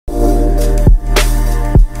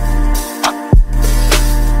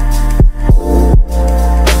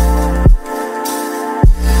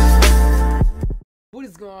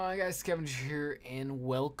on guys, Scavenger here, and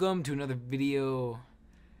welcome to another video.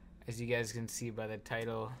 As you guys can see by the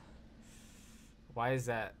title, why is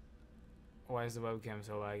the webcam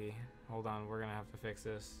so laggy? Hold on, we're gonna have to fix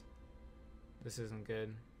this. This isn't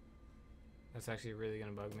good. That's actually really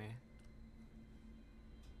gonna bug me.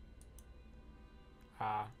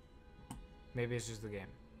 Maybe it's just the game.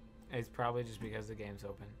 It's probably just because the game's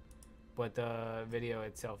open, but the video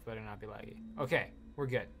itself better not be laggy. Okay, we're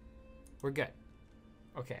good. We're good.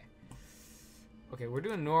 Okay, we're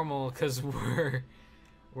doing normal because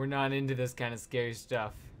we're not into this kind of scary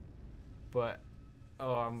stuff. But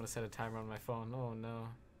oh, I'm gonna set a timer on my phone. Oh no.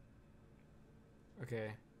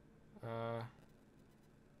 Okay.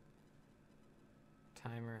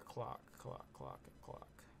 Timer, clock.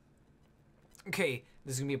 Okay,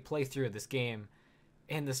 this is gonna be a playthrough of this game.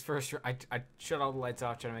 And this first, I shut all the lights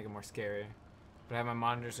off, trying to make it more scary. But I have my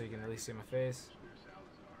monitor so you can really see my face.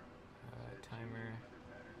 Timer.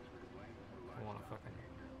 I want a fucking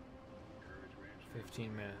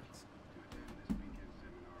 15 minutes.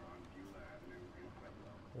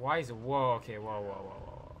 Why is it? Whoa, okay,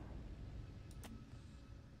 whoa.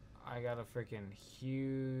 I got a freaking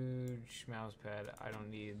huge mouse pad. I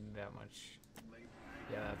don't need that much.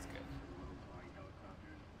 Yeah, that's good.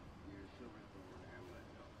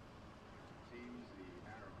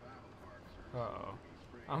 Uh-oh.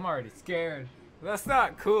 I'm already scared. That's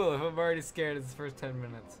not cool if I'm already scared in the first 10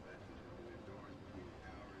 minutes.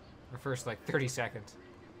 Or first, like, 30 seconds.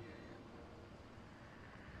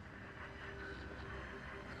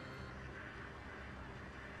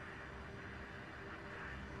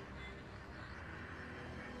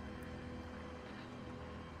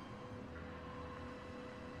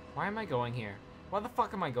 Why am I going here? Why the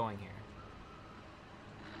fuck am I going here?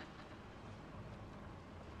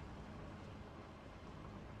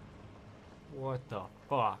 What the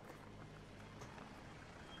fuck?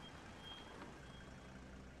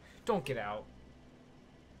 Don't get out.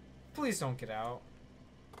 Please don't get out.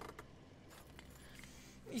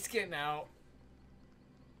 He's getting out.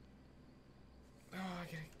 Oh, I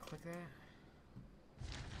gotta click that.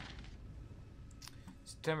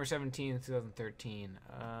 September 17th, 2013.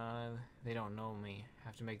 They don't know me.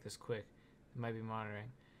 Have to make this quick. They might be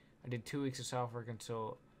monitoring. I did 2 weeks of software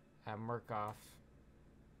consult at Murkoff.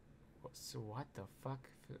 So what the fuck?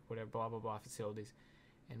 Whatever, blah blah blah facilities.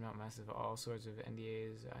 And Mount Massive, all sorts of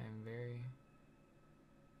NDAs. I am very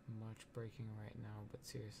much breaking right now, but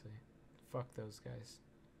seriously. Fuck those guys.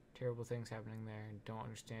 Terrible things happening there. Don't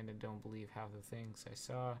understand and don't believe half the things I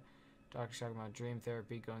saw. Doctors talking about dream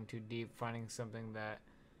therapy, going too deep, finding something that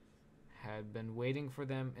had been waiting for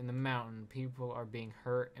them in the mountain. People are being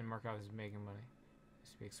hurt and Markov is making money.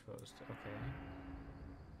 This be exposed. Okay.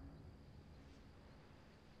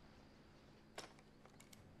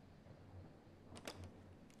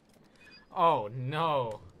 Oh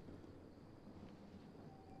no.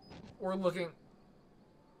 We're looking.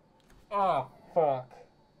 Oh fuck.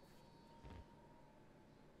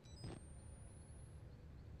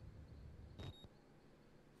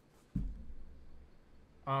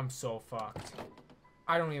 I'm so fucked.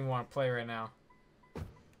 I don't even want to play right now.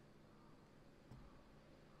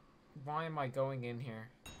 Why am I going in here?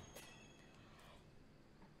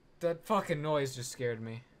 That fucking noise just scared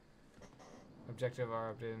me. Objective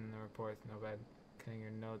are updated in the report. No bad. Cutting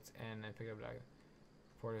your notes and pick up document.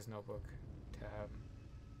 Reporter's notebook. Tab.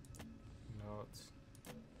 Notes.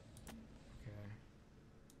 Okay.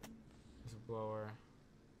 Whistleblower.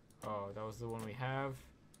 Oh, that was the one we have.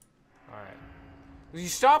 Alright. Will you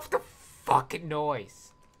stop with the fucking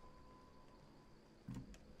noise?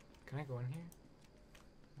 Can I go in here?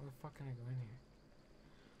 Where the fuck can I go in here?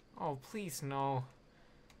 Oh, please, no.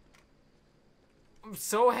 I'm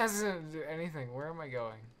so hesitant to do anything. Where am I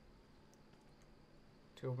going?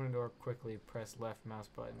 To open a door quickly, press left mouse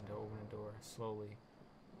button to open a door. Slowly.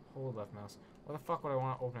 Hold left mouse. Why the fuck would I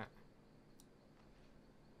want to open it?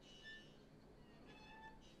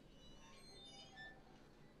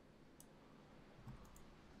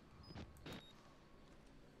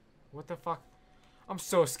 What the fuck? I'm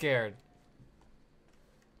so scared.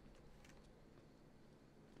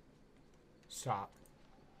 Stop.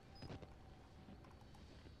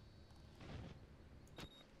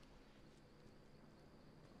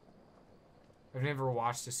 I've never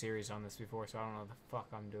watched a series on this before, so I don't know what the fuck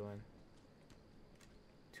I'm doing.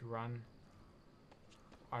 To run?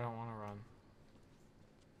 I don't want to run.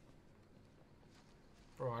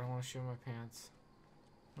 Bro, I don't want to shit my pants.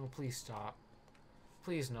 No, please stop.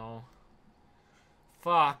 Please, no.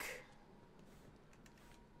 Fuck.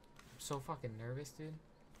 I'm so fucking nervous, dude.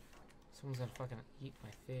 Someone's gonna fucking eat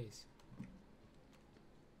my face.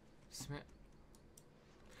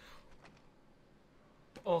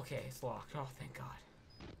 Okay, it's locked. Oh, thank God.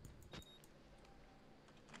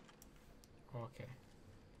 Okay.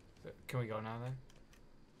 Can we go now then?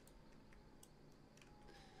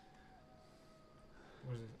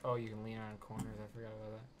 What is it? Oh, you can lean around corners. I forgot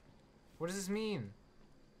about that. What does this mean?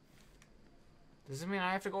 Does this mean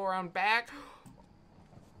I have to go around back?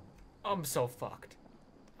 I'm so fucked.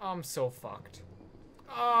 I'm so fucked.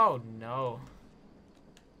 Oh, no.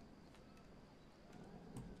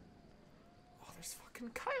 Oh, there's fucking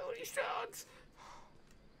coyote sounds.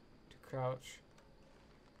 To crouch.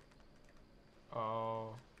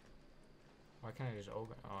 Oh. Why can't I just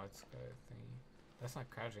open? Oh, it's got a thingy. That's not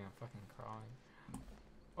crouching. I'm fucking crawling.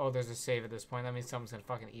 Oh, there's a save at this point. That means someone's gonna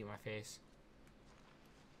fucking eat my face.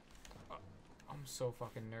 I'm so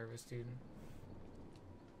fucking nervous, dude.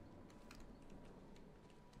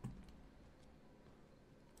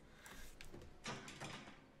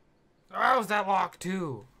 Oh, was that locked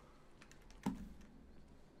too?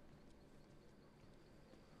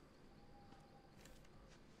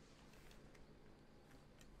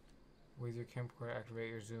 With your camcorder, activate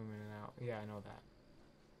your zoom in and out. Yeah, I know that.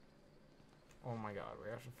 Oh my God, we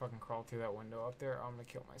have to fucking crawl through that window up there. I'm gonna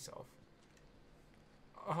kill myself.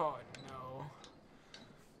 Oh no.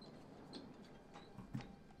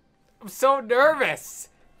 I'm so nervous.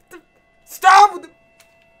 Stop with the...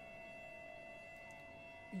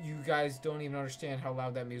 You guys don't even understand how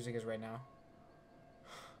loud that music is right now.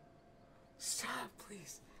 Stop,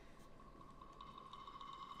 please.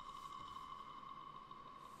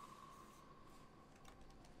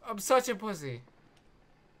 I'm such a pussy.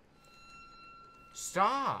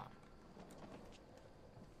 Stop.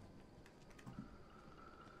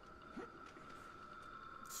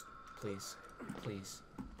 Please. Please.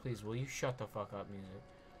 Please, will you shut the fuck up, music?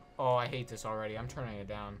 Oh, I hate this already. I'm turning it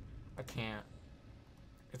down. I can't.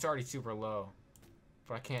 It's already super low.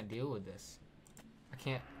 But I can't deal with this. I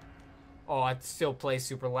can't. Oh, it still plays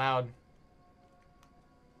super loud.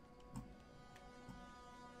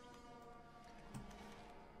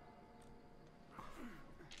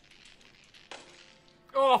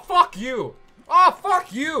 Oh, fuck you! Oh,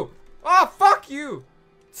 fuck you! Oh, fuck you!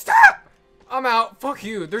 Stop! I'm out. Fuck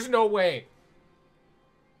you. There's no way.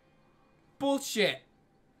 Bullshit.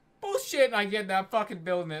 Bullshit, and I get in that fucking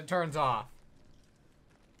building and it turns off.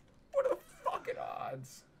 What are the fucking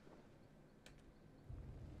odds?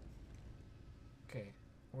 Okay.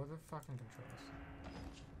 What are the fucking controls?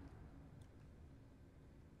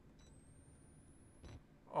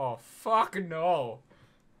 Oh, fuck no.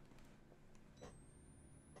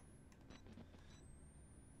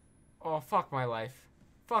 Oh, fuck my life.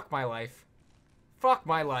 Fuck my life. Fuck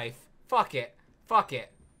my life. Fuck it. Fuck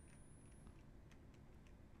it.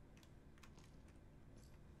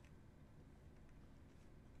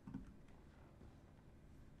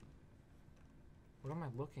 What am I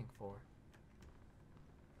looking for?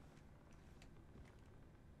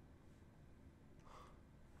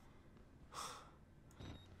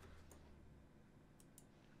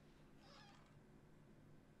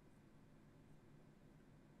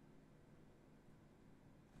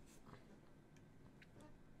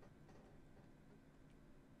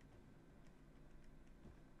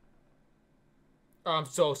 I'm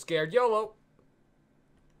so scared. YOLO.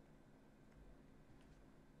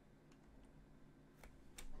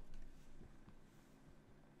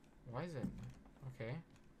 Why is it? Okay.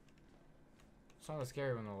 It's not as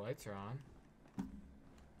scary when the lights are on. The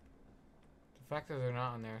fact that they're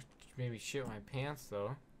not on there made me shit my pants,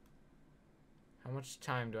 though. How much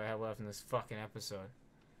time do I have left in this fucking episode?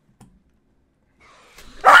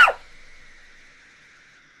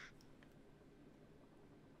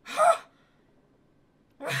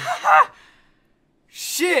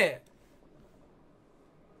 Shit!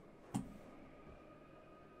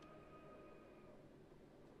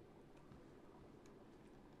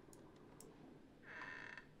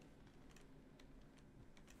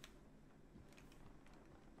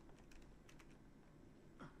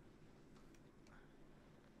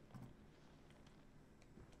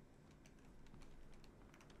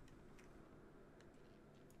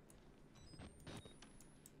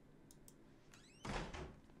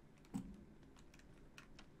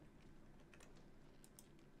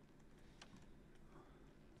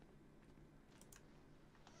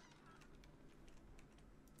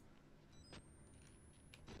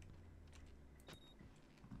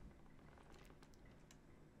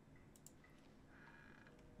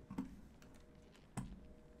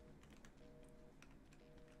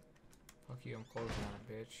 Fuck you, I'm closing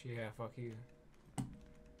on it, bitch. Yeah, fuck you.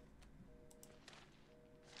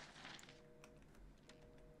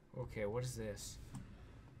 Okay, what is this?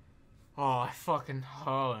 Oh, I fucking...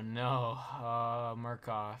 Oh, no.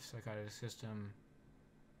 Murkoff, psychotic system.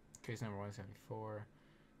 Case number 174.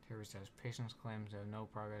 Terrorist has patients claims to have no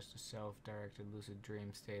progress to self-directed lucid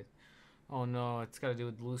dream state. Oh, no. It's got to do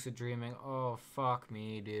with lucid dreaming. Oh, fuck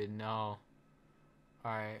me, dude. No.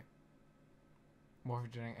 Alright.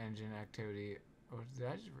 Morphogenic engine activity. Oh, did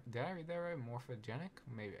I read that right? Morphogenic?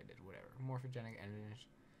 Maybe I did. Whatever. Morphogenic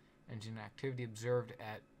engine activity observed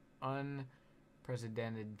at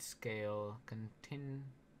unprecedented scale. Continuing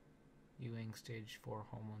stage 4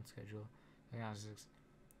 hormone schedule. Diagnostics.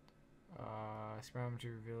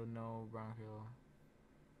 Spirometry revealed no bronchial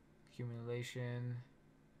accumulation.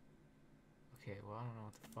 Okay, well, I don't know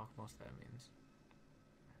what the fuck most of that means.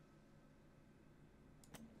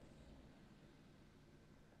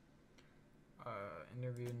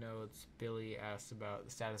 Interview notes. Billy asks about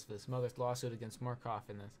the status of his mother's lawsuit against Murkoff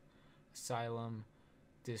in the asylum.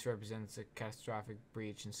 This represents a catastrophic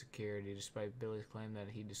breach in security, despite Billy's claim that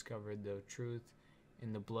he discovered the truth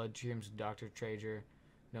in the blood streams of Dr. Trager.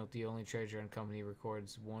 Note the only Trager and company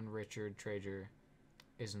records one Richard Trager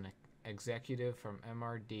is an executive from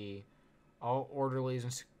MRD. All orderlies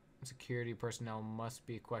and security personnel must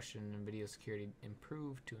be questioned and video security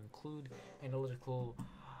improved to include analytical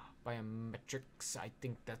biometrics. I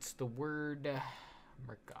think that's the word.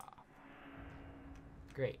 Murkoff.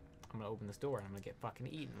 Great. I'm gonna open this door and I'm gonna get fucking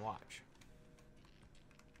eaten. Watch.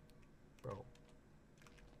 Bro.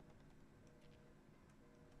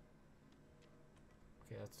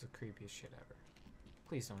 Okay, that's the creepiest shit ever.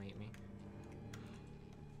 Please don't eat me.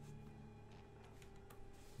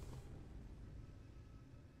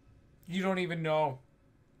 You don't even know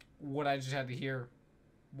what I just had to hear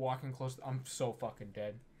walking close. I'm so fucking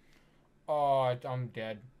dead. Oh, I'm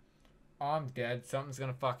dead. I'm dead. Something's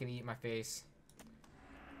gonna fucking eat my face.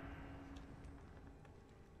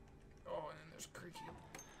 Oh, and then there's creaky.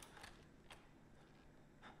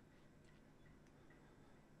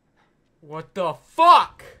 What the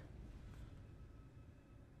fuck?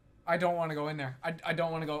 I don't want to go in there. I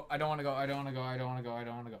don't want to go. I don't want to go. I don't want to go. I don't want to go. I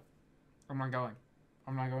don't want to go. I'm not going.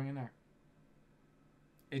 I'm not going in there.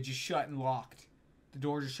 It just shut and locked. The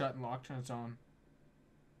door just shut and locked on its own.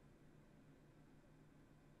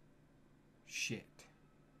 Shit.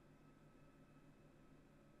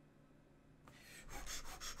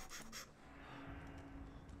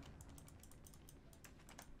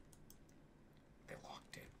 They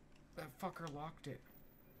locked it. That fucker locked it.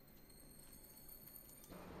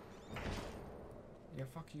 Yeah,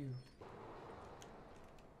 fuck you.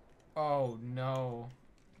 Oh, no.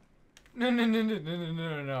 No, no, no, no, no, no,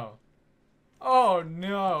 no, no. Oh,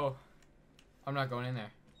 no. I'm not going in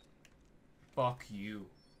there. Fuck you.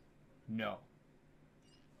 No.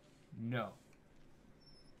 No.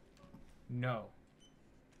 No.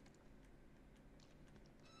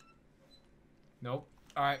 Nope.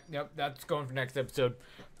 Alright, yep, that's going for next episode.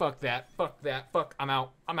 Fuck that. Fuck that. Fuck. I'm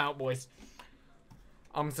out. I'm out, boys.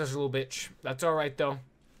 I'm such a little bitch. That's alright, though.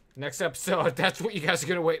 Next episode, that's what you guys are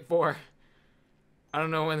gonna wait for. I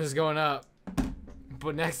don't know when this is going up.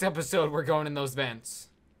 But next episode, we're going in those vents.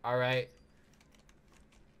 Alright?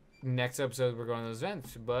 Next episode, we're going to those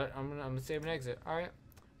vents. But I'm gonna save an exit. Alright?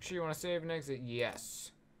 Sure you want to save an exit?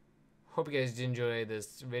 Yes. Hope you guys did enjoy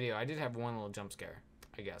this video. I did have one little jump scare.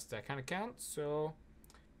 I guess that kind of counts. So,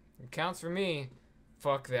 it counts for me.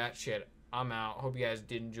 Fuck that shit. I'm out. Hope you guys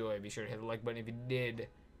did enjoy. Be sure to hit the like button if you did.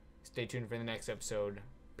 Stay tuned for the next episode.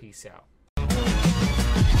 Peace out.